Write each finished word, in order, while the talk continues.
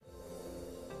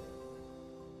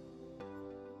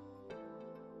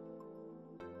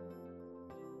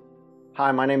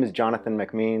Hi, my name is Jonathan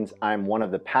McMeans. I'm one of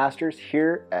the pastors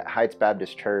here at Heights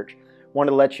Baptist Church.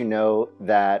 Wanted to let you know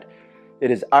that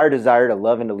it is our desire to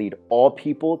love and to lead all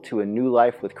people to a new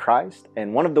life with Christ.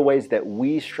 And one of the ways that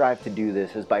we strive to do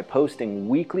this is by posting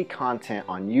weekly content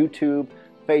on YouTube,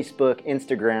 Facebook,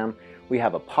 Instagram. We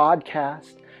have a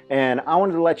podcast. And I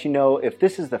wanted to let you know, if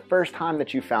this is the first time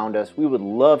that you found us, we would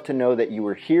love to know that you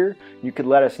were here. You could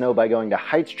let us know by going to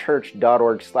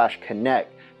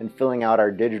heightschurch.org/connect and filling out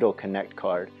our digital connect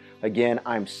card. Again,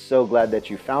 I'm so glad that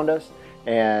you found us,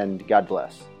 and God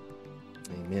bless.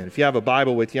 Amen. If you have a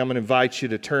Bible with you, I'm going to invite you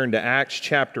to turn to Acts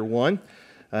chapter 1.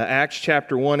 Acts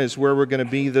chapter 1 is where we're going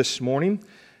to be this morning.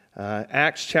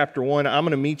 Acts chapter 1, I'm going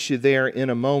to meet you there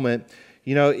in a moment.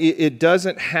 You know, it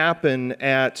doesn't happen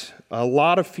at a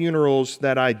lot of funerals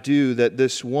that I do that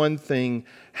this one thing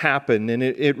happened. And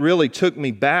it really took me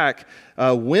back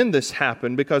when this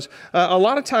happened, because a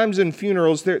lot of times in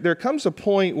funerals, there comes a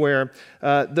point where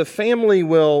the family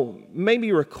will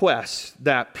maybe request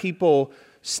that people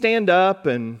stand up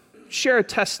and share a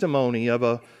testimony of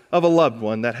a loved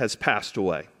one that has passed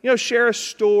away. You know, share a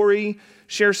story,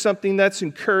 share something that's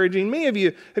encouraging. Have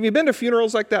you been to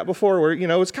funerals like that before, where, you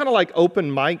know, it's kind of like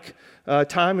open mic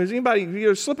time? Is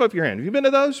anybody, slip up your hand. Have you been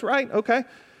to those? Right? Okay.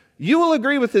 You will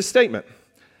agree with this statement.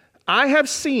 I have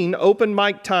seen open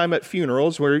mic time at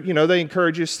funerals where, you know, they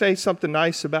encourage you to say something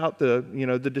nice about the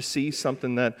deceased,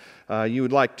 something that you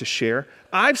would like to share.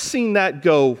 I've seen that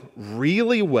go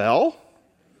really well,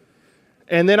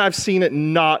 and then I've seen it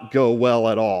not go well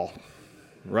at all,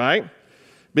 right?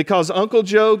 Because Uncle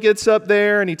Joe gets up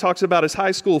there and he talks about his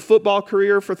high school football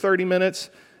career for 30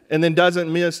 minutes and then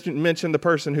doesn't mention the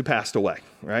person who passed away,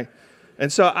 right?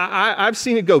 And so I've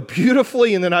seen it go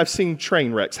beautifully, and then I've seen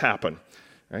train wrecks happen,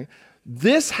 right?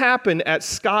 This happened at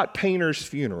Scott Painter's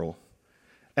funeral,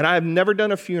 and I have never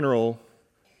done a funeral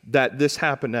that this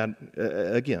happened at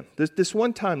again. This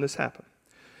one time this happened.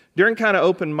 During kind of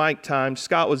open mic time,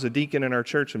 Scott was a deacon in our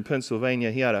church in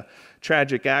Pennsylvania. He had a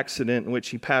tragic accident in which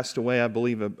he passed away, I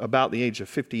believe, about the age of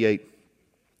 58.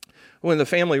 When the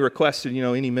family requested,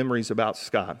 any memories about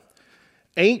Scott,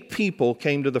 8 people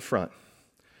came to the front,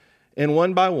 and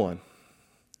one by one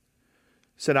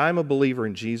said, "I'm a believer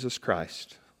in Jesus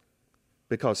Christ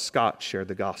because Scott shared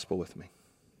the gospel with me.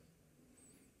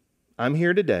 I'm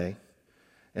here today,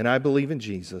 and I believe in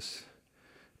Jesus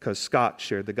because Scott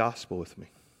shared the gospel with me.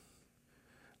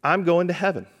 I'm going to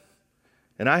heaven,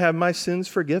 and I have my sins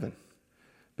forgiven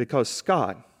because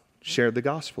Scott shared the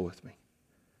gospel with me."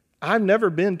 I've never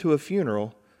been to a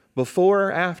funeral before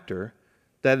or after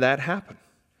that happened.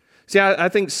 See, I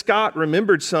think Scott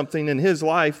remembered something in his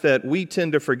life that we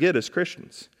tend to forget as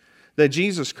Christians, that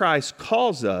Jesus Christ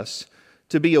calls us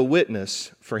to be a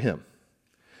witness for Him.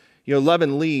 Love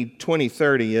and Lead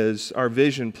 2030 is our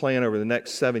vision plan over the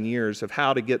next 7 years of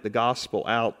how to get the gospel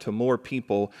out to more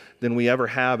people than we ever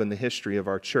have in the history of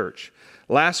our church.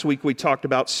 Last week we talked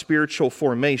about spiritual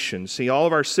formation. See, all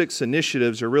of our 6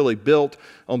 initiatives are really built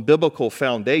on biblical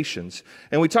foundations.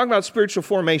 And we talked about spiritual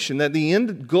formation, that the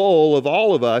end goal of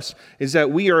all of us is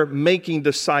that we are making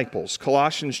disciples.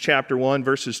 Colossians chapter 1,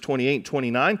 verses 28 and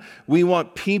 29. We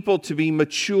want people to be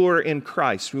mature in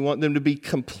Christ. We want them to be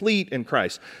complete in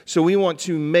Christ. So we want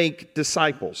to make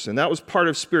disciples. And that was part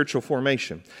of spiritual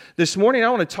formation. This morning I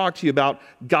want to talk to you about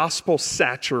gospel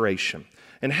saturation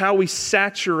and how we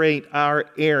saturate our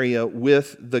area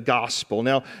with the gospel.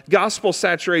 Now, gospel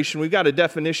saturation, we've got a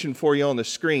definition for you on the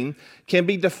screen, can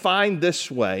be defined this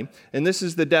way, and this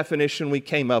is the definition we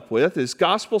came up with, is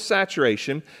gospel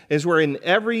saturation is wherein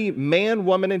every man,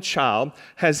 woman, and child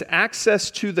has access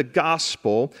to the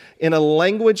gospel in a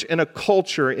language and a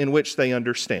culture in which they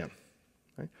understand.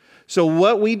 Right? So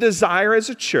what we desire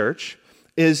as a church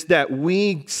is that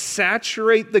we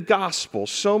saturate the gospel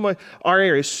so much, our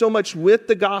area so much with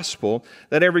the gospel,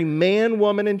 that every man,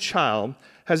 woman, and child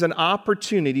has an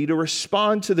opportunity to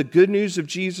respond to the good news of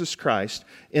Jesus Christ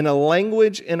in a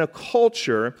language and a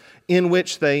culture in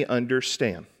which they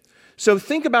understand. So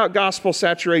think about gospel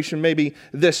saturation maybe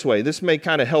this way. This may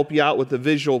kind of help you out with the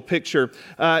visual picture.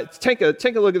 Take a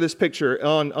look at this picture.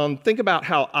 Think about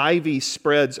how ivy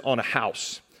spreads on a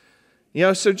house.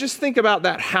 So just think about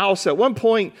that house. At one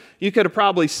point, you could have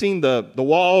probably seen the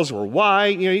walls were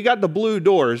white. You got the blue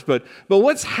doors, but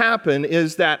what's happened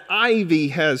is that ivy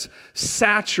has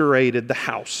saturated the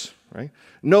house, right?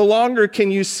 No longer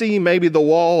can you see maybe the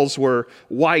walls were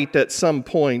white at some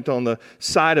point on the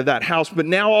side of that house, but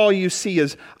now all you see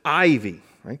is ivy,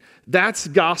 right? That's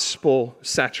gospel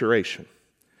saturation.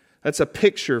 That's a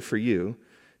picture for you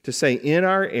to say, in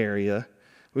our area,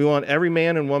 we want every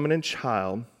man and woman and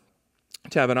child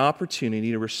to have an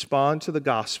opportunity to respond to the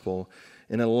gospel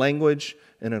in a language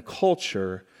and a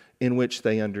culture in which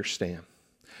they understand.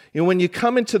 When you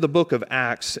come into the book of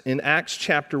Acts, in Acts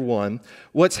chapter 1,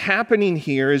 what's happening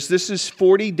here is this is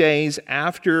 40 days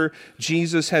after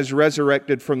Jesus has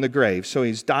resurrected from the grave. So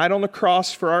he's died on the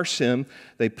cross for our sin.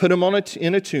 They put him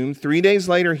in a tomb. 3 days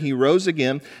later, he rose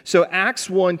again. So Acts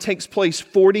 1 takes place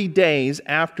 40 days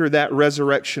after that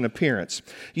resurrection appearance.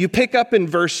 You pick up in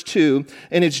verse 2,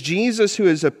 and it's Jesus who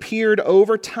has appeared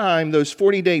over time, those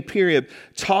 40-day period,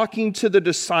 talking to the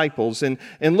disciples. And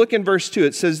look in verse 2,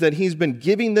 it says that he's been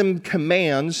giving them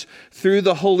commands through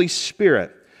the Holy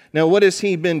Spirit. Now, what has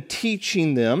he been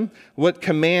teaching them? What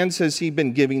commands has he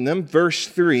been giving them? Verse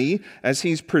 3, as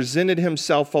he's presented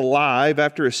himself alive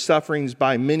after his sufferings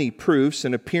by many proofs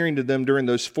and appearing to them during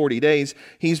those 40 days,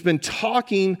 he's been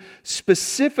talking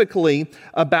specifically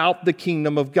about the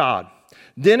kingdom of God.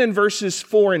 Then in verses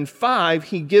 4 and 5,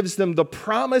 he gives them the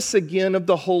promise again of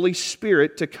the Holy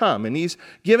Spirit to come. And he's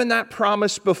given that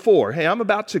promise before. Hey, I'm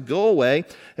about to go away,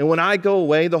 and when I go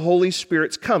away, the Holy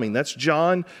Spirit's coming. That's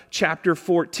John chapter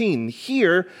 14.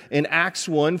 Here in Acts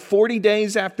 1, 40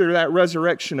 days after that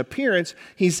resurrection appearance,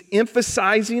 he's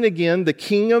emphasizing again the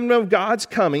kingdom of God's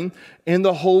coming and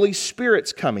the Holy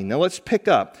Spirit's coming. Now let's pick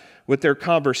up with their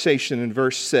conversation in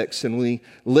verse 6, and we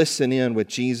listen in with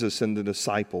Jesus and the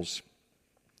disciples.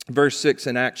 Verse 6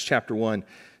 in Acts chapter 1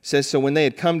 says, "So when they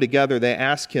had come together, they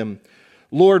asked him,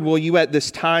 'Lord, will you at this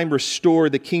time restore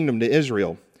the kingdom to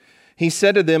Israel?' He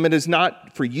said to them, 'It is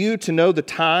not for you to know the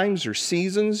times or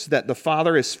seasons that the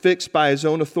Father has fixed by his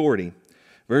own authority.'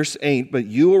 Verse 8, 'But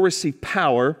you will receive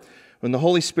power when the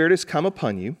Holy Spirit has come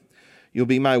upon you. You'll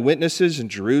be my witnesses in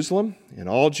Jerusalem, in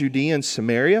all Judea and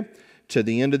Samaria, to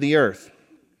the end of the earth.'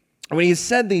 When he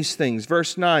said these things,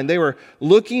 verse 9, they were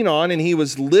looking on, and he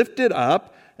was lifted up,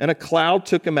 and a cloud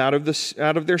took him out of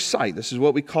their sight." This is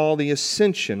what we call the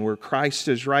ascension, where Christ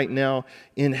is right now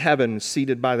in heaven,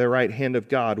 seated by the right hand of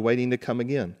God, waiting to come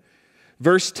again.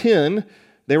 Verse 10,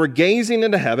 they were gazing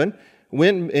into heaven,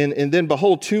 and then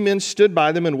behold, two men stood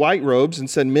by them in white robes and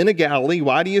said, "Men of Galilee,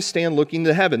 why do you stand looking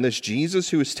to heaven? This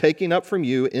Jesus who is taken up from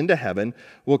you into heaven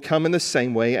will come in the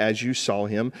same way as you saw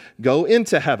him go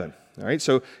into heaven." All right,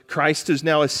 so Christ is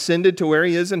now ascended to where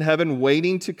he is in heaven,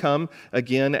 waiting to come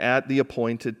again at the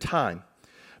appointed time.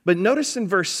 But notice in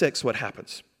verse 6 what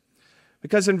happens.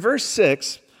 Because in verse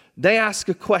 6, they ask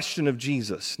a question of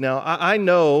Jesus. Now, I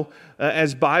know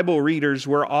as Bible readers,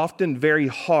 we're often very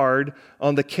hard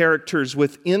on the characters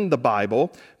within the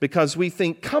Bible because we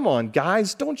think, come on,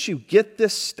 guys, don't you get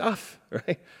this stuff,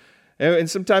 right? And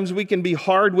sometimes we can be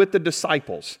hard with the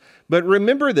disciples. But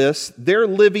remember this, they're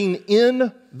living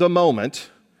in the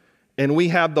moment, and we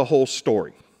have the whole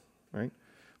story, right?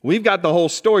 We've got the whole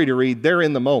story to read. They're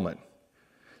in the moment.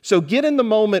 So get in the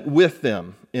moment with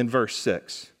them in verse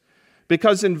 6.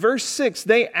 Because in verse 6,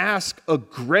 they ask a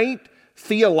great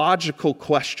theological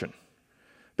question.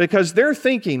 Because they're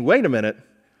thinking, wait a minute,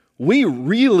 we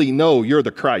really know you're the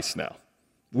Christ now.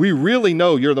 We really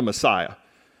know you're the Messiah.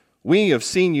 We have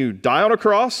seen you die on a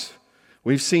cross.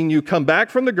 We've seen you come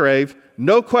back from the grave.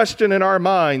 No question in our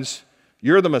minds,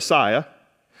 you're the Messiah.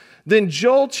 Then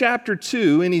Joel chapter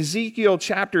 2 and Ezekiel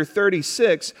chapter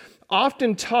 36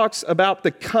 often talks about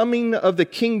the coming of the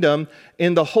kingdom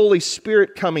and the Holy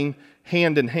Spirit coming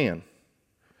hand in hand.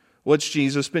 What's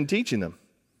Jesus been teaching them?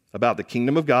 About the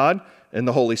kingdom of God and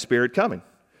the Holy Spirit coming.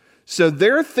 So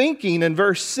they're thinking in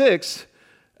verse 6,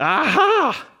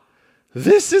 aha,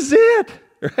 this is it.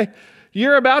 Right?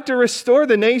 You're about to restore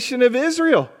the nation of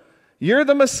Israel. You're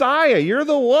the Messiah. You're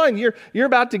the one. You're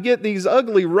about to get these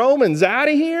ugly Romans out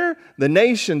of here. The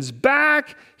nation's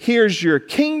back. Here's your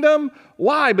kingdom.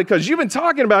 Why? Because you've been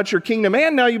talking about your kingdom,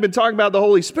 and now you've been talking about the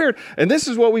Holy Spirit. And this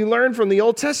is what we learned from the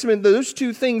Old Testament. Those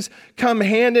two things come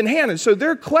hand in hand. And so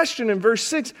their question in verse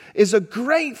 6 is a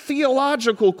great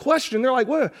theological question. They're like,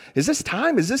 what? Is this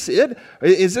time? Is this it?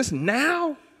 Is this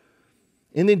now?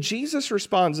 And then Jesus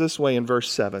responds this way in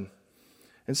verse 7.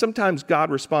 And sometimes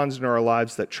God responds in our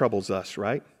lives that troubles us,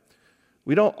 right?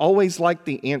 We don't always like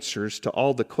the answers to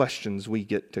all the questions we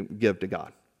get to give to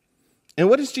God. And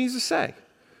what does Jesus say?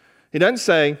 He doesn't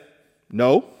say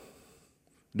no.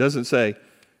 He doesn't say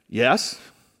yes.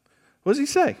 What does he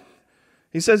say?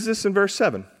 He says this in verse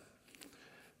 7.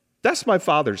 That's my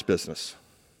Father's business.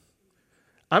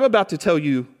 I'm about to tell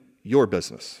you your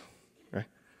business. Right?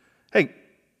 Hey,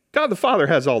 God the Father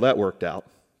has all that worked out.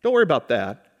 Don't worry about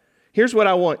that. Here's what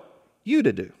I want you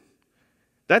to do.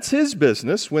 That's his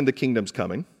business when the kingdom's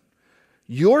coming.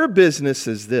 Your business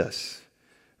is this.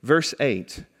 Verse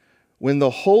 8, when the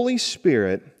Holy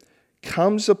Spirit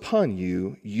comes upon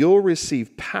you, you'll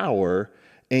receive power,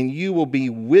 and you will be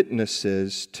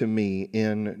witnesses to me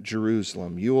in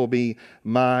Jerusalem. You will be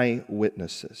my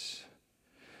witnesses.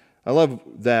 I love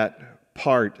that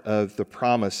part of the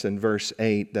promise in verse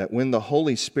 8 that when the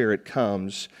Holy Spirit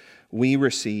comes, we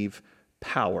receive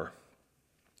power.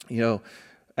 You know,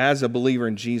 as a believer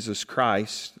in Jesus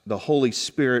Christ, the Holy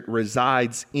Spirit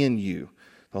resides in you.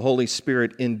 The Holy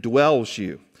Spirit indwells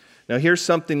you. Now, here's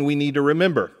something we need to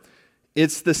remember.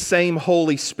 It's the same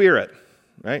Holy Spirit,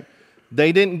 right?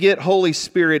 They didn't get Holy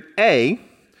Spirit A,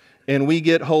 and we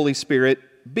get Holy Spirit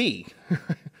B.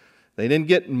 They didn't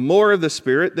get more of the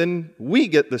Spirit than we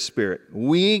get the Spirit.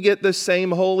 We get the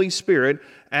same Holy Spirit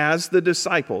as the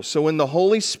disciples. So when the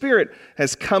Holy Spirit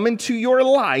has come into your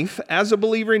life as a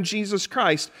believer in Jesus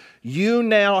Christ, you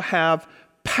now have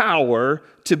power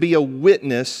to be a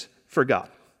witness for God.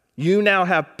 You now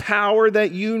have power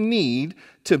that you need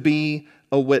to be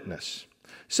a witness.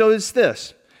 So it's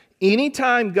this.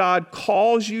 Anytime God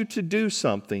calls you to do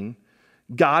something,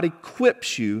 God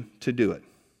equips you to do it.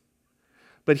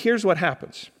 But here's what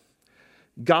happens.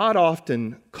 God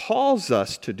often calls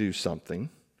us to do something,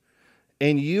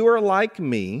 and you are like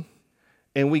me,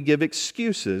 and we give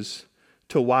excuses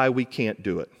to why we can't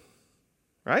do it.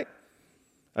 Right?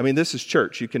 I mean, this is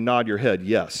church. You can nod your head,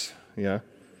 yes. Yeah.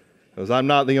 Because I'm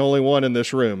not the only one in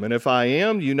this room. And if I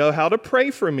am, you know how to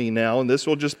pray for me now, and this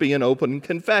will just be an open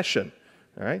confession.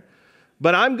 All right?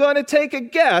 But I'm going to take a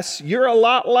guess. You're a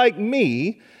lot like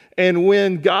me. And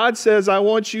when God says, I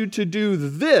want you to do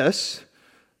this,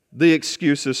 the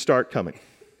excuses start coming.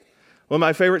 One of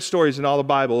my favorite stories in all the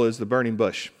Bible is the burning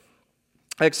bush.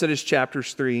 Exodus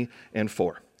chapters 3 and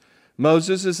 4.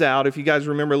 Moses is out. If you guys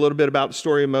remember a little bit about the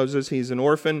story of Moses, he's an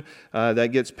orphan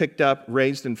that gets picked up,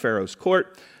 raised in Pharaoh's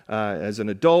court. As an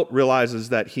adult, realizes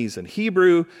that he's a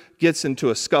Hebrew, gets into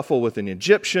a scuffle with an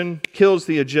Egyptian, kills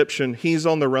the Egyptian. He's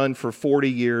on the run for 40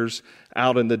 years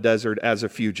out in the desert as a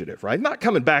fugitive, right? Not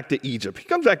coming back to Egypt. He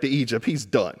comes back to Egypt, he's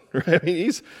done, right? I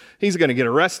mean, he's going to get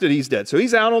arrested, he's dead. So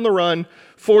he's out on the run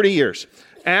 40 years.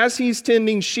 As he's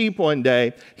tending sheep one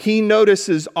day, he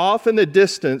notices off in the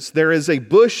distance there is a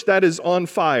bush that is on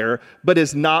fire but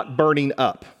is not burning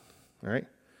up, right?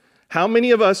 How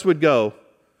many of us would go,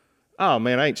 oh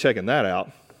man, I ain't checking that out,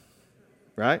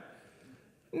 right?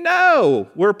 No,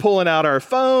 we're pulling out our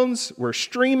phones, we're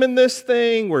streaming this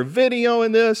thing, we're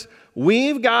videoing this.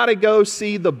 We've got to go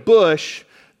see the bush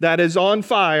that is on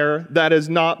fire that is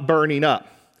not burning up.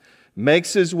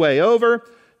 Makes his way over.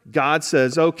 God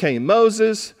says, okay,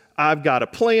 Moses, I've got a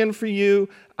plan for you.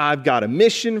 I've got a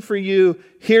mission for you.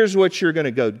 Here's what you're going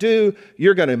to go do.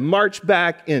 You're going to march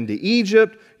back into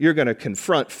Egypt. You're going to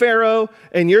confront Pharaoh,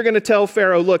 and you're going to tell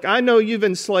Pharaoh, look, I know you've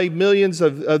enslaved millions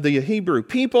of the Hebrew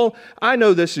people. I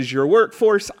know this is your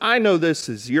workforce. I know this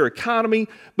is your economy,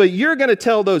 but you're going to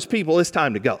tell those people it's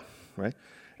time to go, right?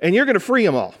 And you're going to free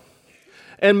them all.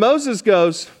 And Moses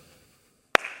goes,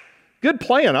 good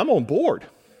plan. I'm on board,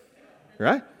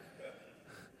 right?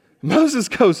 Moses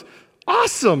goes,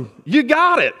 awesome. You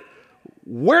got it.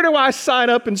 Where do I sign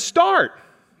up and start?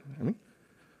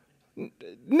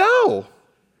 No.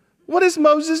 What does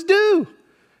Moses do?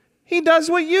 He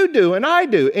does what you do and I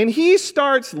do. And he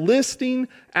starts listing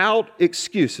out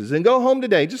excuses. And go home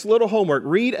today, just a little homework.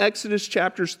 Read Exodus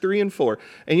chapters 3 and 4.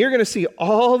 And you're going to see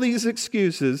all these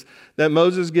excuses that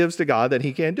Moses gives to God that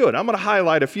he can't do it. I'm going to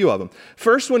highlight a few of them.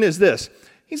 First one is this.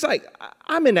 He's like,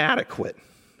 I'm inadequate.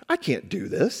 I can't do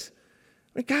this.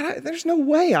 God, there's no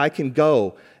way I can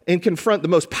go and confront the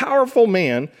most powerful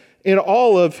man in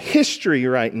all of history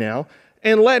right now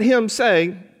and let him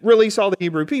say, release all the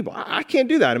Hebrew people. I can't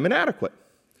do that. I'm inadequate.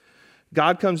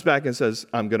 God comes back and says,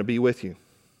 I'm going to be with you.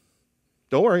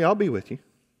 Don't worry, I'll be with you.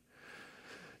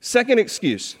 Second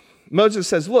excuse. Moses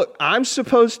says, look, I'm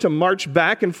supposed to march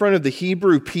back in front of the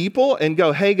Hebrew people and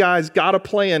go, hey guys, got a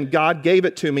plan. God gave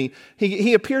it to me.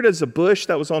 He appeared as a bush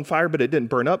that was on fire, but it didn't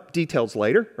burn up. Details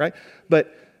later, right?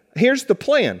 But here's the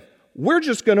plan. We're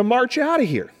just going to march out of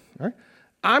here. Right?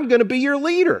 I'm going to be your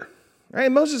leader. Right?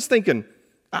 And Moses is thinking,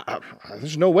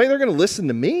 there's no way they're going to listen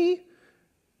to me.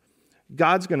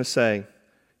 God's going to say,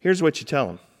 here's what you tell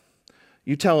them.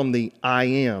 You tell them the I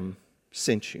am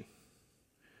sent you.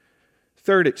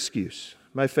 Third excuse,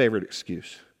 my favorite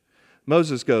excuse.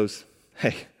 Moses goes,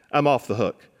 hey, I'm off the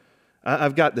hook.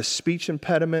 I've got this speech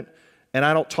impediment, and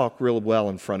I don't talk real well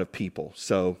in front of people.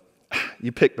 So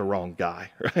you picked the wrong guy,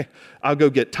 right? I'll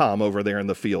go get Tom over there in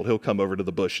the field. He'll come over to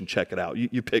the bush and check it out.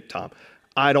 You pick Tom.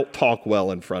 I don't talk well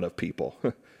in front of people.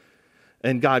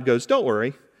 And God goes, don't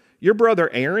worry. Your brother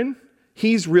Aaron,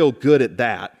 he's real good at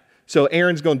that. So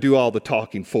Aaron's going to do all the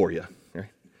talking for you. Right?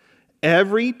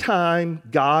 Every time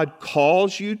God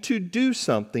calls you to do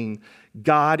something,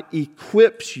 God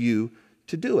equips you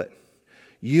to do it.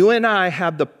 You and I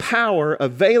have the power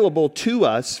available to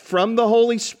us from the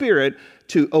Holy Spirit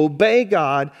to obey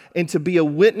God and to be a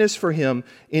witness for Him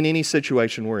in any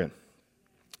situation we're in.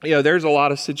 You know, there's a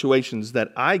lot of situations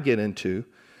that I get into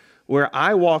where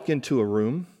I walk into a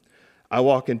room, I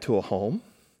walk into a home,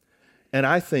 and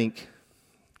I think,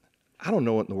 I don't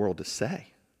know what in the world to say.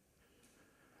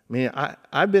 I mean,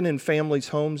 I've been in families'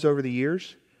 homes over the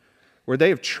years where they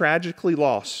have tragically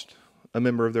lost a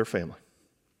member of their family.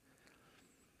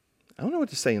 I don't know what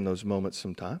to say in those moments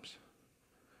sometimes.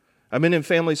 I've been in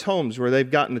families' homes where they've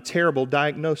gotten a terrible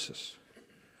diagnosis.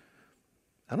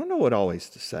 I don't know what always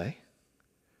to say.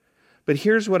 But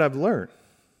here's what I've learned.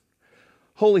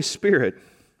 Holy Spirit,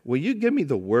 will you give me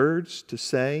the words to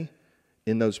say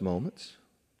in those moments?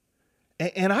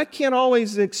 And I can't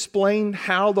always explain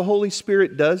how the Holy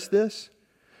Spirit does this,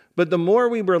 but the more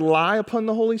we rely upon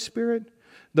the Holy Spirit,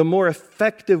 the more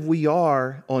effective we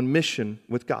are on mission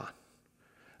with God.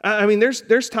 I mean,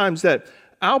 there's times that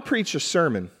I'll preach a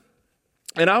sermon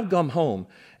and I'll come home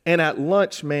and at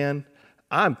lunch, man,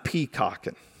 I'm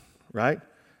peacocking, right?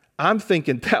 I'm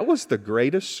thinking that was the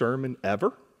greatest sermon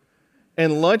ever.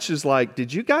 And lunch is like,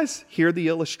 did you guys hear the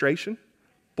illustration?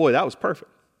 Boy, that was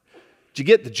perfect. Did you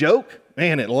get the joke?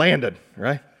 Man, it landed,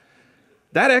 right?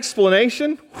 That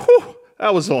explanation, whew,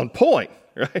 that was on point,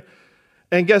 right?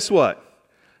 And guess what?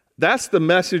 That's the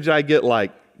message I get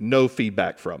like no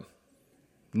feedback from.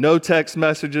 No text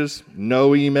messages,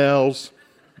 no emails,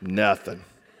 nothing.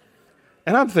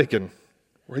 And I'm thinking,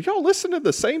 were y'all listening to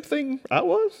the same thing I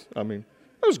was? I mean,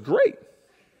 that was great.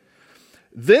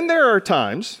 Then there are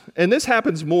times, and this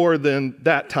happens more than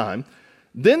that time,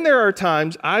 then there are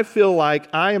times I feel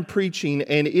like I am preaching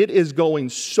and it is going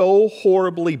so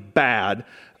horribly bad,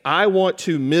 I want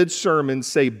to mid-sermon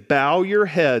say, bow your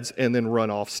heads and then run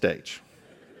off stage.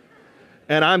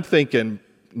 And I'm thinking,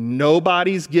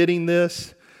 nobody's getting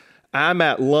this. I'm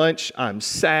at lunch, I'm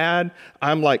sad,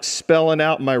 I'm like spelling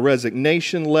out my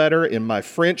resignation letter in my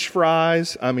French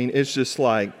fries. I mean, it's just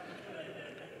like,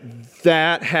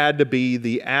 that had to be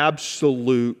the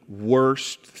absolute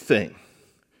worst thing.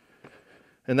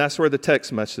 And that's where the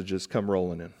text messages come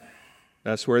rolling in.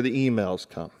 That's where the emails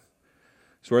come.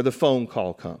 That's where the phone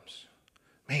call comes.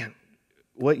 Man,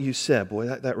 what you said, boy,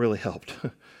 that really helped.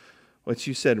 What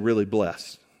you said really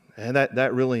blessed. And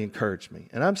that really encouraged me.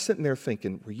 And I'm sitting there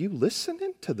thinking, were you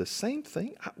listening to the same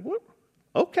thing?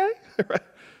 Okay.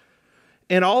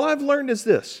 And all I've learned is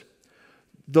this.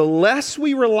 The less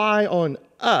we rely on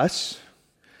us,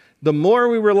 the more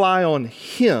we rely on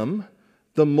Him,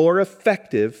 the more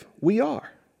effective we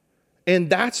are. And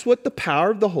that's what the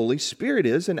power of the Holy Spirit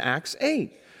is in Acts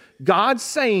 8. God's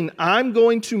saying, I'm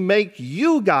going to make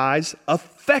you guys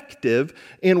effective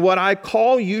in what I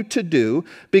call you to do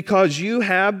because you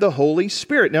have the Holy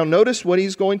Spirit. Now notice what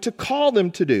He's going to call them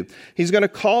to do. He's going to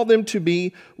call them to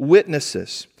be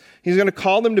witnesses. He's going to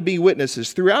call them to be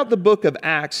witnesses. Throughout the book of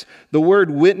Acts, the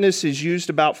word witness is used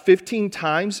about 15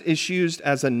 times. It's used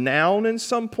as a noun in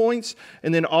some points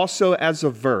and then also as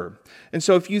a verb. And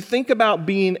so if you think about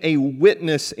being a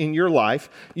witness in your life,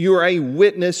 you are a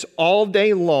witness all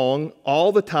day long,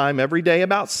 all the time, every day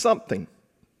about something.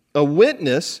 A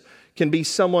witness can be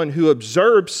someone who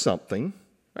observes something,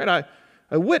 right?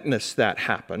 I witnessed that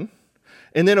happen.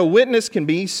 And then a witness can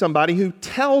be somebody who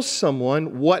tells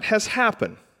someone what has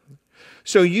happened.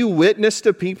 So you witness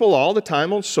to people all the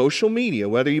time on social media,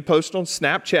 whether you post on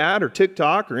Snapchat or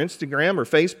TikTok or Instagram or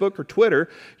Facebook or Twitter,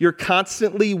 you're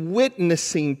constantly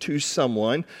witnessing to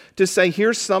someone to say,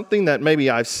 here's something that maybe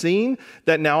I've seen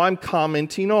that now I'm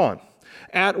commenting on.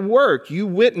 At work, you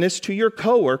witness to your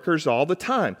coworkers all the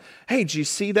time. Hey, did you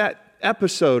see that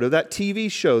episode of that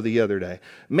TV show the other day?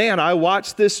 Man, I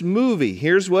watched this movie.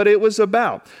 Here's what it was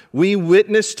about. We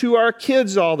witness to our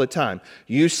kids all the time.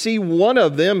 You see one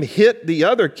of them hit the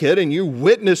other kid and you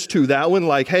witness to that one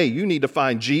like, hey, you need to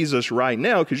find Jesus right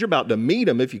now because you're about to meet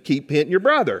him if you keep hitting your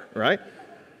brother, right?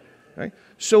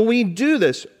 So we do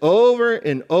this over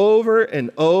and over and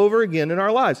over again in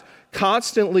our lives.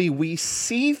 Constantly, we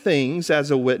see things as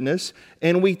a witness,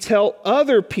 and we tell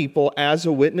other people as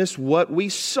a witness what we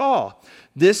saw.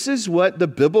 This is what the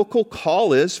biblical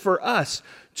call is for us,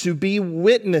 to be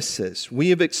witnesses. We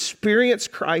have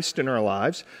experienced Christ in our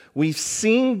lives. We've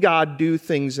seen God do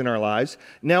things in our lives.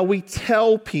 Now we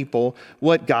tell people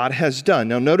what God has done.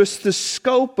 Now notice the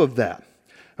scope of that.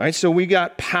 All right, so we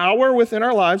got power within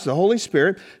our lives, the Holy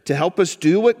Spirit, to help us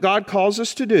do what God calls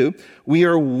us to do. We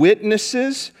are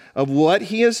witnesses of what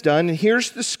He has done. And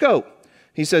here's the scope.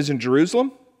 He says in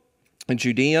Jerusalem, in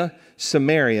Judea,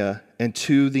 Samaria, and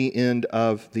to the end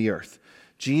of the earth.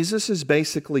 Jesus is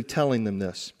basically telling them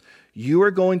this. You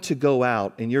are going to go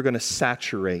out and you're going to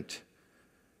saturate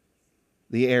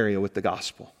the area with the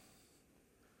gospel.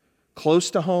 Close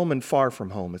to home and far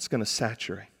from home, it's going to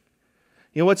saturate.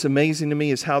 You know what's amazing to me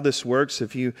is how this works.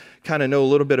 If you kind of know a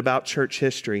little bit about church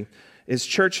history, is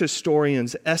church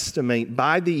historians estimate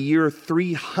by the year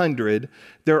 300,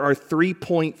 there are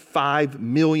 3.5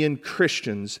 million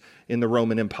Christians in the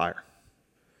Roman Empire.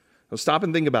 Now stop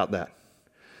and think about that.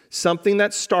 Something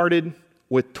that started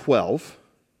with 12.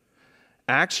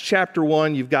 Acts chapter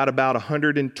 1, you've got about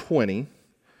 120.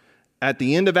 At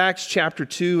the end of Acts chapter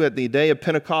 2, at the day of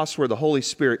Pentecost where the Holy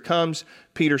Spirit comes,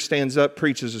 Peter stands up,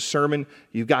 preaches a sermon.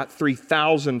 You've got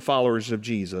 3,000 followers of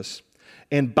Jesus.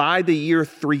 And by the year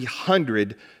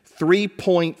 300,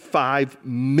 3.5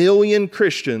 million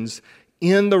Christians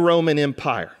in the Roman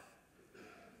Empire.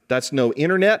 That's no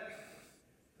internet.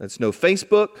 That's no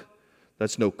Facebook.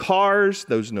 That's no cars.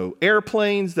 Those no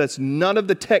airplanes. That's none of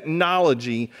the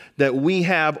technology that we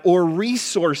have or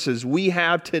resources we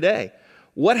have today.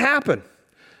 What happened?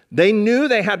 They knew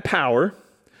they had power.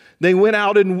 They went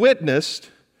out and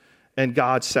witnessed, and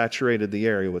God saturated the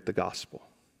area with the gospel.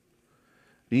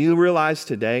 Do you realize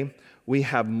today we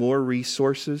have more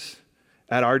resources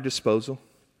at our disposal?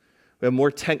 We have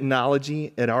more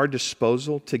technology at our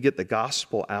disposal to get the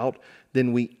gospel out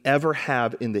than we ever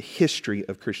have in the history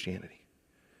of Christianity.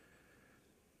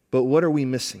 But what are we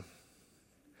missing?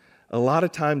 A lot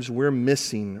of times we're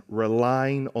missing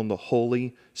relying on the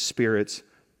Holy Spirit's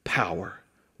power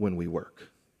when we work,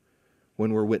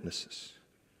 when we're witnesses.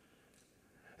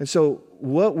 And so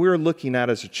what we're looking at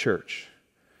as a church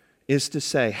is to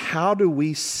say, how do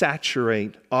we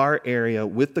saturate our area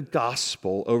with the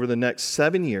gospel over the next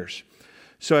 7 years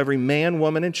so every man,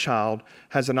 woman, and child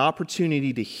has an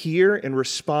opportunity to hear and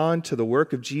respond to the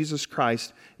work of Jesus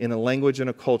Christ in a language and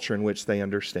a culture in which they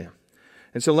understand.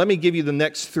 And so let me give you the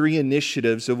next 3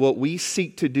 initiatives of what we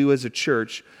seek to do as a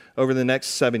church over the next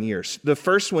 7 years. The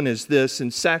first one is this: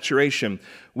 in saturation,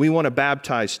 we want to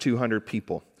baptize 200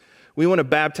 people. We want to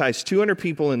baptize 200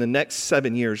 people in the next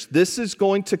 7 years. This is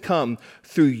going to come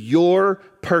through your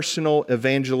personal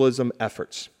evangelism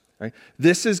efforts. Right?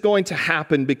 This is going to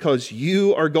happen because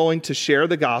you are going to share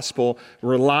the gospel,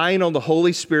 relying on the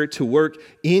Holy Spirit to work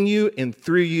in you and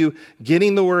through you,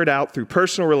 getting the word out through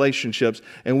personal relationships,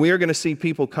 and we are going to see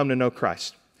people come to know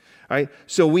Christ. All right?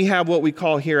 So we have what we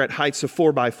call here at Heights a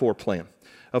 4x4 plan.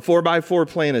 A 4x4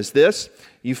 plan is this: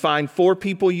 you find 4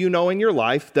 people you know in your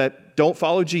life that don't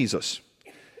follow Jesus.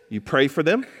 You pray for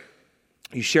them,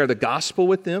 you share the gospel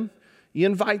with them, you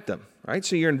invite them. Right?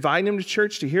 So you're inviting them to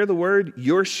church to hear the word.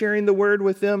 You're sharing the word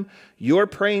with them. You're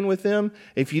praying with them.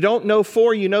 If you don't know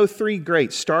 4, you know 3,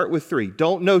 great. Start with 3.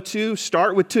 Don't know 2,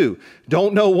 start with 2.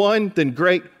 Don't know 1, then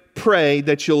great. Pray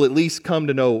that you'll at least come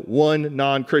to know 1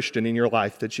 non-Christian in your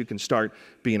life that you can start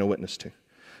being a witness to.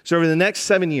 So over the next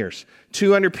 7 years,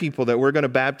 200 people that we're going to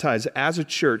baptize as a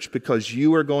church because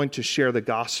you are going to share the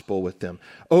gospel with them.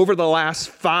 Over the last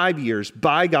 5 years,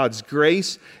 by God's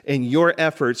grace and your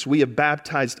efforts, we have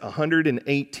baptized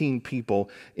 118 people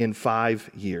in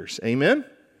 5 years. Amen?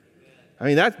 I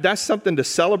mean, that's something to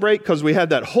celebrate because we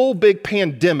had that whole big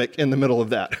pandemic in the middle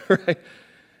of that, right?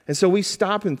 And so we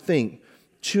stop and think,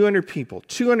 200 people,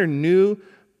 200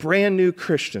 brand new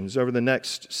Christians over the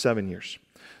next 7 years.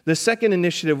 The second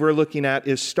initiative we're looking at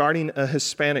is starting a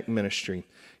Hispanic ministry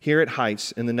here at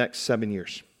Heights in the next 7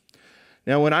 years.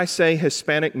 Now, when I say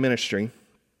Hispanic ministry,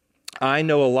 I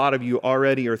know a lot of you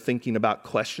already are thinking about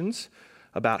questions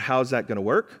about how is that going to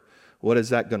work? What is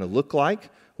that going to look like?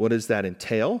 What does that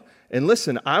entail? And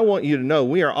listen, I want you to know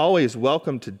we are always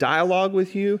welcome to dialogue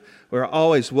with you. We're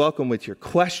always welcome with your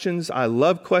questions. I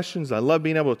love questions. I love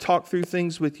being able to talk through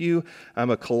things with you.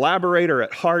 I'm a collaborator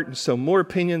at heart, and so more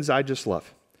opinions I just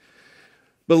love.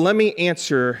 But let me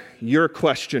answer your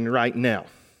question right now.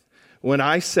 When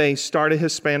I say start a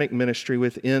Hispanic ministry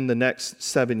within the next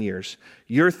 7 years,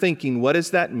 you're thinking, what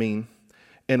does that mean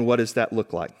and what does that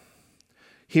look like?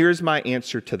 Here's my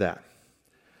answer to that.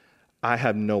 I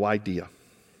have no idea.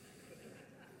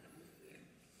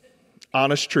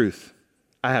 Honest truth,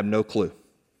 I have no clue.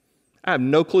 I have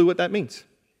no clue what that means.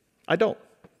 I don't.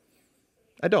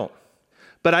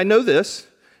 But I know this.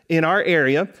 In our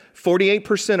area,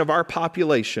 48% of our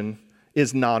population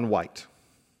is non-white.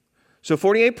 So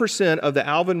 48% of the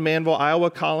Alvin, Manville,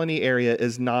 Iowa Colony area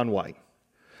is non-white.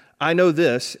 I know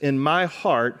this, in my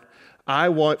heart, I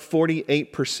want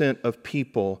 48% of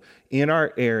people in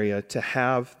our area to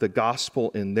have the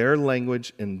gospel in their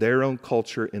language, in their own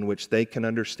culture, in which they can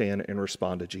understand and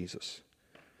respond to Jesus.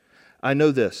 I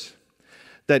know this,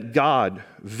 that God,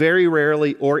 very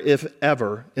rarely or if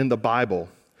ever in the Bible,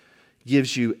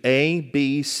 gives you A,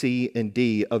 B, C, and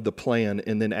D of the plan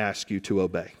and then asks you to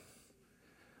obey.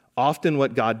 Often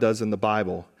what God does in the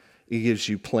Bible, He gives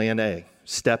you plan A,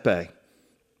 step A.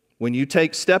 When you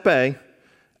take step A,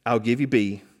 I'll give you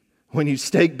B. When you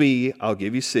take B, I'll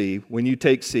give you C. When you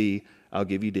take C, I'll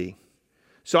give you D.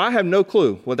 So I have no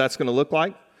clue what that's going to look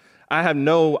like. I have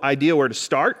no idea where to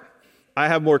start. I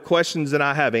have more questions than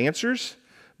I have answers.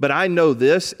 But I know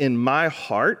this in my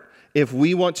heart. If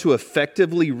we want to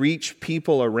effectively reach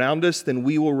people around us, then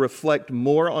we will reflect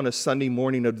more on a Sunday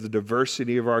morning of the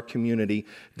diversity of our community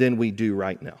than we do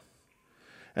right now.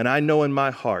 And I know in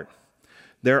my heart,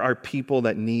 there are people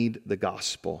that need the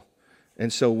gospel.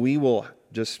 And so we will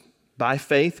just, by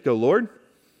faith, go, Lord,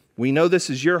 we know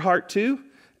this is your heart too,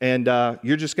 and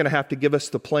you're just going to have to give us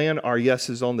the plan. Our yes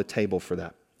is on the table for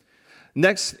that.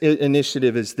 Next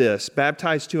initiative is this: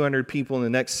 baptize 200 people in the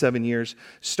next 7 years,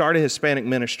 start a Hispanic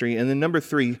ministry, and then number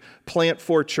 3, plant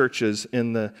 4 churches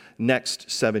in the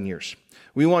next 7 years.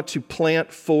 We want to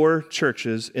plant 4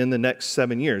 churches in the next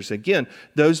 7 years. Again,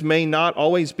 those may not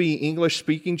always be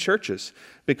English-speaking churches,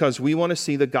 because we want to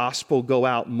see the gospel go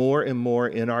out more and more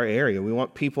in our area. We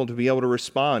want people to be able to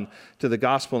respond to the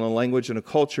gospel in a language and a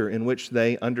culture in which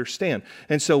they understand.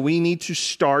 And so we need to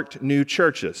start new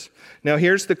churches. Now,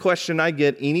 here's the question I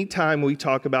get anytime we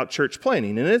talk about church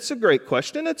planting. And it's a great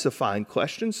question. It's a fine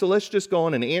question. So let's just go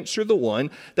on and answer the one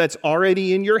that's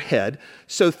already in your head.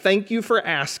 So thank you for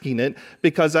asking it,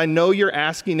 because I know you're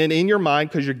asking it in your mind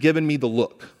because you're giving me the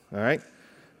look. All right?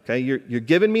 Okay, you're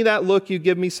giving me that look you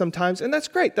give me sometimes, and that's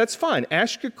great. That's fine.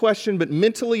 Ask your question, but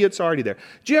mentally it's already there.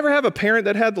 Did you ever have a parent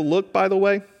that had the look, by the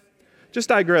way? Just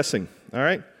digressing, all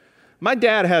right? My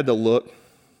dad had the look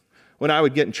when I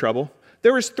would get in trouble.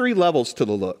 There was 3 levels to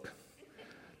the look.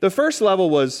 The first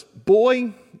level was,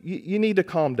 boy, you need to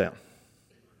calm down.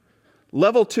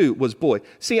 Level 2 was, boy.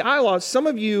 See, I lost, some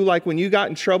of you, like when you got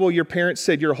in trouble, your parents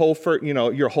said your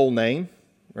whole name,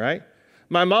 right?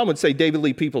 My mom would say, David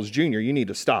Lee Peoples Jr., you need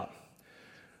to stop.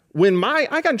 When I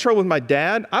got in trouble with my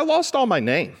dad, I lost all my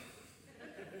name.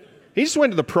 He just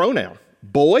went to the pronoun,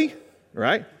 boy,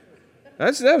 right?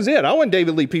 That was it. I wasn't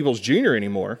David Lee Peoples Jr.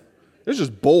 anymore. It was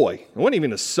just boy. It wasn't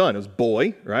even a son. It was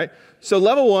boy, right? So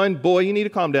level 1, boy, you need to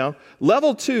calm down.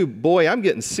 Level 2, boy, I'm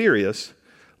getting serious.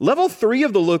 Level 3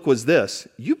 of the look was this: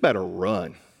 you better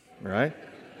run, right?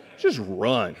 Just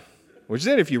run. Which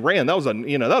then if you ran, that was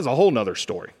a whole nother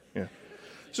story. Yeah.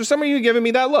 So some of you are giving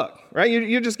me that look, right?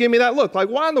 You just give me that look. Like,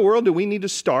 why in the world do we need to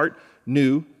start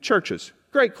new churches?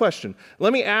 Great question.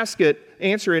 Let me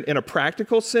answer it in a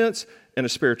practical sense and a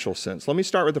spiritual sense. Let me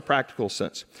start with the practical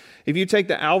sense. If you take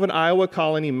the Alvin, Iowa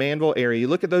Colony, Manville area, you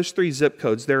look at those 3 zip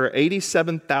codes, there are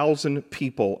 87,000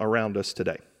 people around us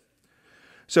today.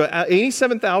 So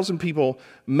 87,000 people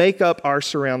make up our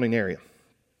surrounding area.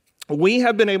 We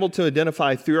have been able to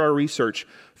identify through our research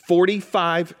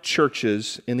 45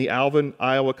 churches in the Alvin,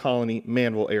 Iowa Colony,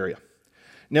 Manville area.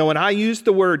 Now, when I use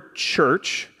the word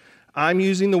church, I'm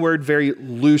using the word very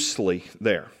loosely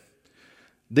there.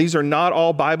 These are not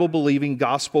all Bible-believing,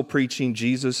 gospel-preaching,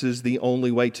 Jesus is the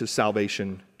only way to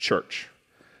salvation church.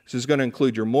 This is going to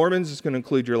include your Mormons, it's going to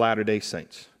include your Latter-day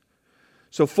Saints.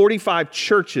 So 45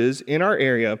 churches in our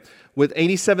area with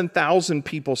 87,000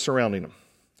 people surrounding them.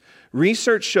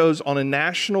 Research shows on a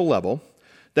national level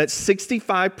that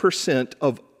 65%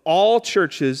 of all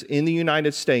churches in the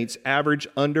United States average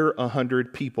under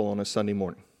 100 people on a Sunday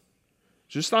morning.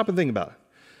 Just stop and think about it.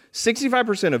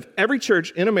 65% of every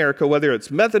church in America, whether it's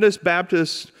Methodist,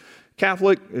 Baptist,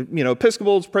 Catholic,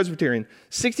 Episcopal, Presbyterian,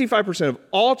 65% of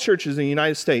all churches in the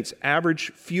United States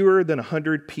average fewer than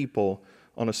 100 people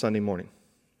on a Sunday morning.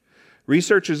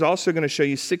 Research is also going to show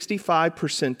you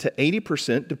 65% to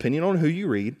 80%, depending on who you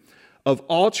read, of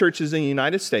all churches in the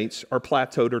United States are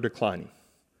plateaued or declining.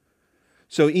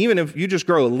 So even if you just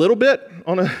grow a little bit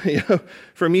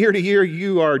from year to year,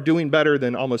 you are doing better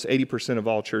than almost 80% of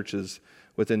all churches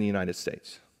within the United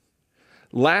States.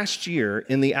 Last year,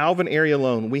 in the Alvin area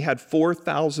alone, we had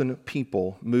 4,000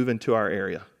 people move into our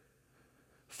area.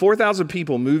 4,000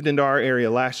 people moved into our area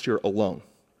last year alone.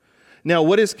 Now,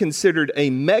 what is considered a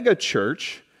mega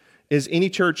church is any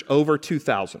church over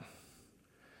 2,000.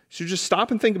 So just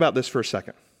stop and think about this for a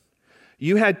second.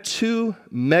 You had 2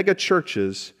 mega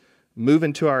churches move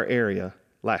into our area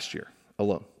last year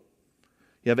alone.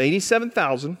 You have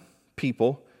 87,000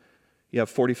 people. You have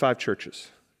 45 churches.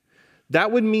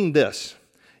 That would mean this.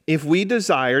 If we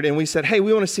desired and we said, hey,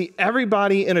 we want to see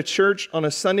everybody in a church on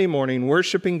a Sunday morning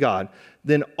worshiping God,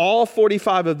 then all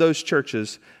 45 of those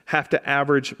churches have to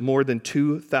average more than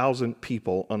 2,000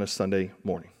 people on a Sunday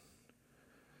morning.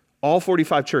 All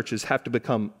 45 churches have to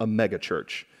become a mega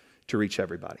church to reach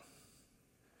everybody.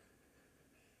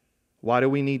 Why do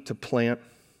we need to plant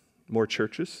more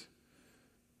churches?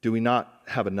 Do we not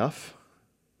have enough?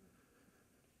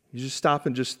 You just stop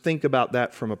and just think about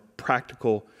that from a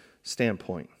practical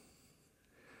standpoint.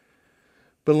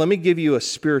 But let me give you a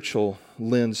spiritual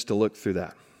lens to look through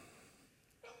that.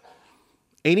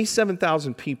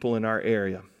 87,000 people in our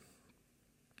area,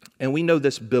 and we know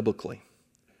this biblically,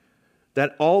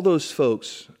 that all those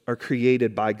folks are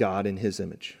created by God in His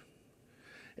image.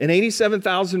 And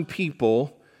 87,000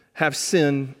 people have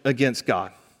sinned against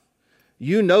God.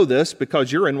 You know this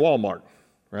because you're in Walmart,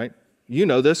 right? You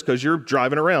know this because you're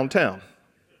driving around town.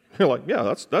 You're like,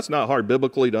 yeah, that's not hard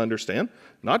biblically to understand.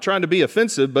 Not trying to be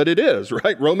offensive, but it is,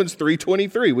 right? Romans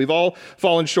 3:23. We've all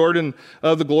fallen short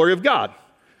of the glory of God.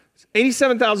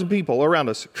 87,000 people around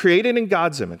us, created in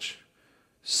God's image,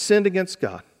 sinned against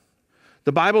God.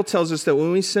 The Bible tells us that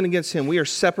when we sin against Him, we are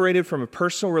separated from a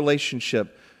personal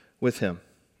relationship with Him.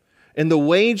 And the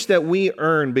wage that we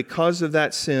earn because of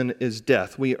that sin is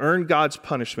death. We earn God's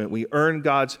punishment. We earn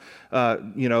God's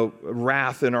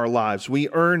wrath in our lives. We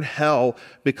earn hell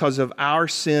because of our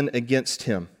sin against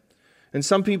Him. And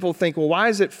some people think, well, why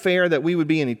is it fair that we would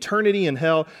be in eternity in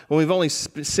hell when we've only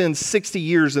sinned 60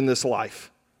 years in this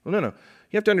life? Well, no.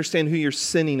 You have to understand who you're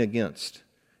sinning against.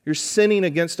 You're sinning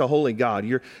against a holy God.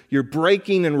 You're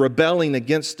breaking and rebelling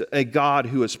against a God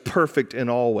who is perfect in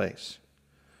all ways.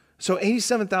 So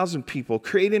 87,000 people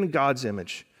created in God's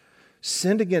image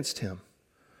sinned against Him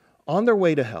on their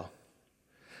way to hell.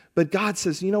 But God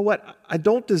says, you know what? I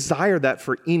don't desire that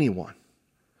for anyone.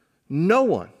 No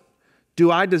one do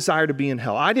I desire to be in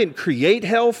hell. I didn't create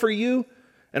hell for you,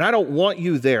 and I don't want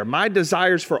you there. My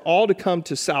desire is for all to come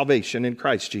to salvation in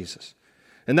Christ Jesus.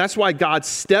 And that's why God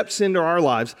steps into our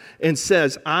lives and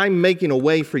says, I'm making a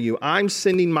way for you. I'm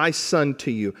sending my Son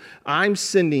to you. I'm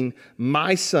sending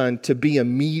my Son to be a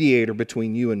mediator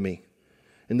between you and me.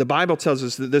 And the Bible tells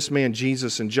us that this man,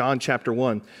 Jesus, in John chapter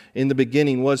 1, in the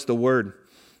beginning was the Word,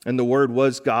 and the Word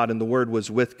was God, and the Word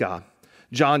was with God.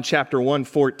 John chapter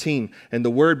 1:14, and the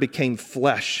Word became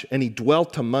flesh, and He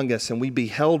dwelt among us, and we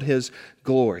beheld His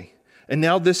glory. And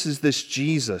now this is this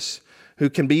Jesus who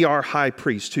can be our high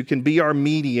priest, who can be our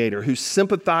mediator, who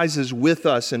sympathizes with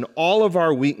us in all of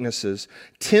our weaknesses,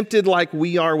 tempted like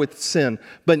we are with sin,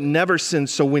 but never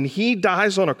sins. So when He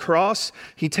dies on a cross,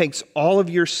 He takes all of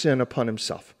your sin upon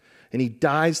Himself, and He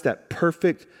dies that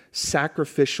perfect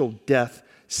sacrificial death,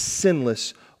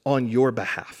 sinless, on your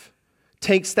behalf.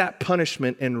 Takes that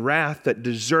punishment and wrath that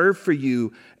deserved for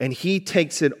you, and He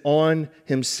takes it on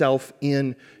Himself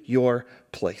in your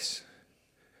place.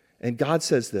 And God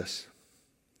says this,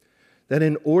 that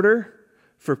in order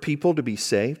for people to be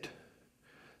saved,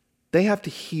 they have to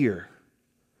hear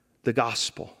the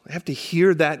gospel. They have to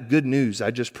hear that good news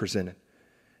I just presented.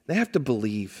 They have to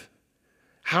believe.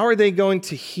 How are they going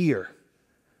to hear?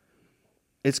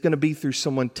 It's going to be through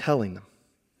someone telling them.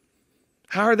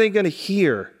 How are they going to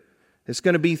hear? It's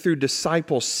going to be through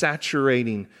disciples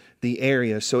saturating the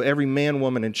area so every man,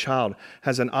 woman, and child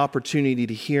has an opportunity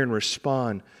to hear and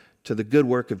respond to the good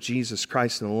work of Jesus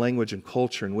Christ in the language and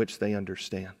culture in which they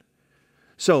understand.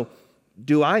 So,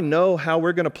 do I know how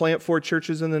we're going to plant 4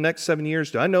 churches in the next 7 years?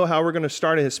 Do I know how we're going to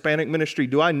start a Hispanic ministry?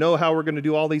 Do I know how we're going to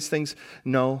do all these things?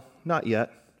 No, not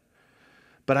yet.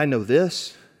 But I know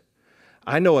this.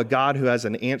 I know a God who has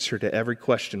an answer to every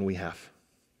question we have.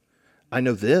 I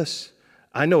know this.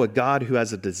 I know a God who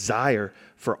has a desire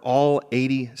for all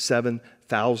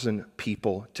 87,000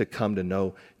 people to come to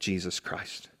know Jesus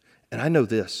Christ. And I know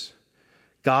this,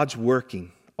 God's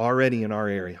working already in our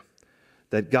area,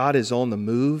 that God is on the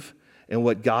move, and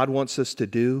what God wants us to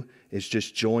do is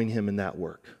just join Him in that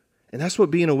work. And that's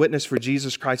what being a witness for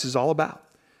Jesus Christ is all about.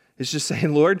 It's just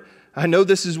saying, Lord, I know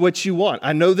this is what you want.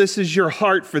 I know this is your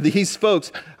heart for these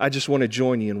folks. I just want to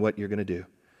join you in what you're going to do.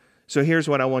 So here's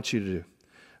what I want you to do.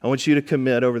 I want you to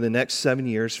commit over the next 7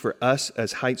 years for us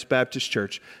as Heights Baptist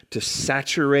Church to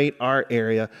saturate our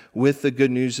area with the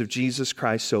good news of Jesus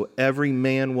Christ so every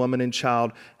man, woman, and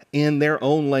child in their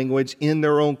own language, in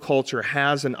their own culture,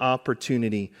 has an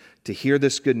opportunity to hear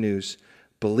this good news,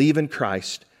 believe in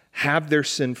Christ, have their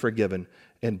sin forgiven,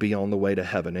 and be on the way to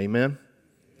heaven. Amen?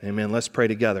 Amen. Let's pray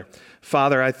together.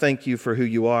 Father, I thank you for who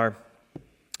you are.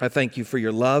 I thank you for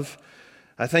your love.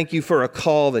 I thank you for a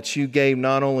call that you gave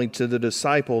not only to the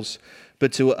disciples,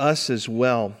 but to us as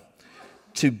well,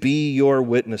 to be your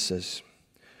witnesses.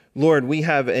 Lord, we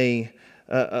have a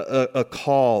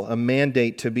call, a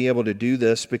mandate to be able to do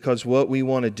this because what we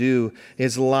want to do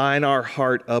is line our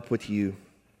heart up with you.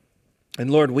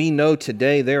 And Lord, we know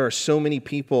today there are so many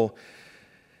people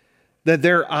that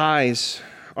their eyes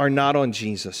are not on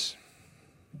Jesus.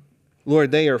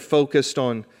 Lord, they are focused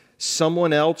on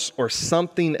someone else or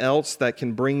something else that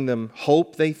can bring them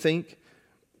hope, they think.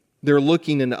 They're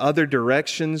looking in other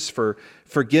directions for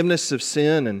forgiveness of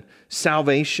sin and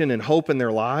salvation and hope in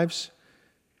their lives.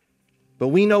 But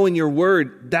we know in your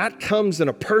word, that comes in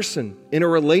a person, in a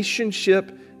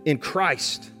relationship in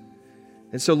Christ.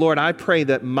 And so, Lord, I pray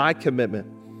that my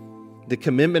commitment, the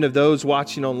commitment of those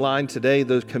watching online today,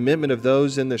 the commitment of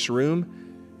those in this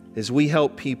room, is we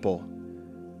help people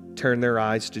turn their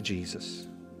eyes to Jesus.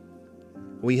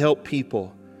 We help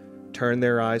people turn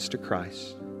their eyes to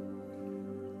Christ.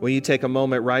 Will you take a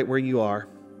moment right where you are,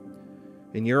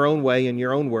 in your own way, in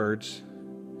your own words,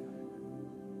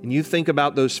 and you think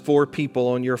about those 4 people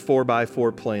on your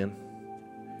 4x4 plan.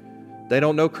 They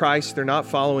don't know Christ. They're not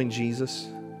following Jesus.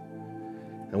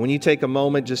 And when you take a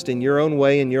moment just in your own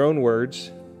way, in your own words,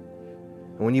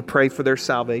 and when you pray for their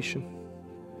salvation,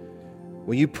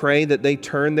 will you pray that they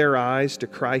turn their eyes to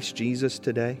Christ Jesus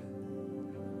today?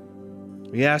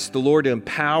 We ask the Lord to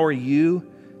empower you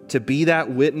to be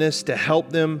that witness, to help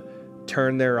them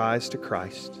turn their eyes to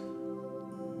Christ.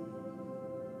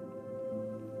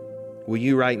 Will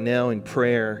you right now in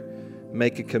prayer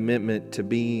make a commitment to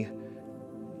be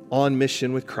on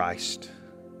mission with Christ?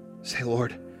 Say,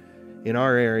 Lord, in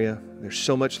our area, there's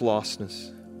so much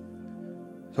lostness,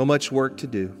 so much work to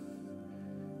do.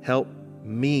 Help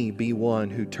me be one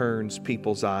who turns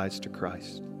people's eyes to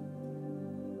Christ.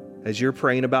 As you're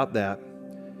praying about that,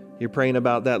 you're praying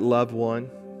about that loved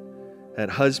one, that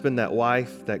husband, that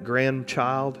wife, that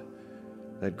grandchild,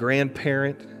 that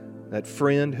grandparent, that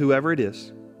friend, whoever it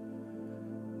is.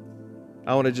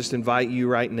 I want to just invite you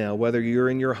right now, whether you're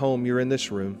in your home, you're in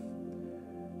this room,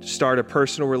 to start a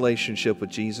personal relationship with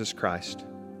Jesus Christ.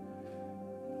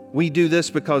 We do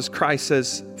this because Christ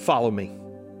says, follow me,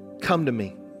 come to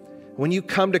me. When you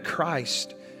come to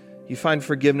Christ, you find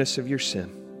forgiveness of your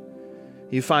sin.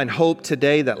 You find hope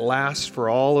today that lasts for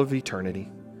all of eternity.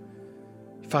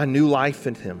 You find new life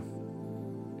in Him.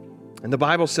 And the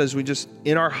Bible says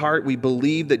in our heart, we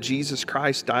believe that Jesus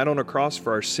Christ died on a cross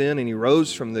for our sin and He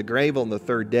rose from the grave on the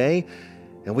 3rd day.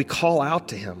 And we call out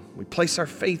to Him. We place our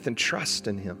faith and trust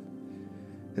in Him.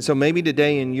 And so maybe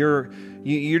today you're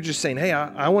just saying, hey,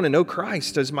 I want to know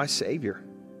Christ as my Savior.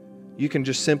 You can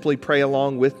just simply pray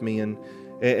along with me. And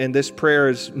this prayer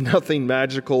is nothing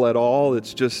magical at all.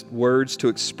 It's just words to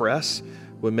express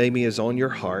what maybe is on your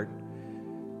heart.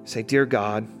 Say, dear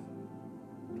God,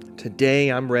 today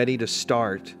I'm ready to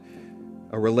start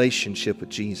a relationship with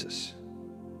Jesus.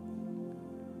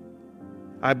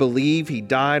 I believe He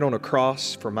died on a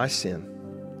cross for my sin.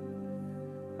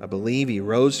 I believe He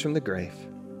rose from the grave.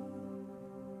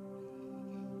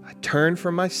 I turn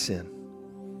from my sin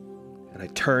and I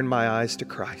turn my eyes to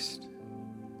Christ.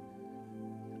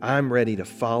 I'm ready to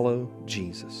follow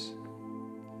Jesus.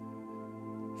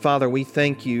 Father, we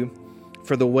thank you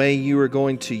for the way you are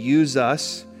going to use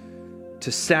us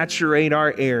to saturate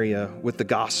our area with the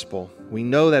gospel. We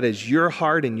know that is your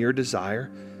heart and your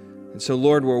desire. And so,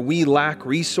 Lord, where we lack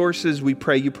resources, we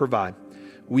pray you provide.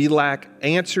 We lack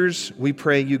answers, we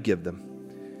pray you give them.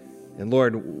 And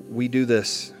Lord, we do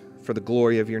this for the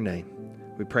glory of your name.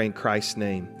 We pray in Christ's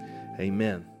name.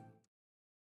 Amen.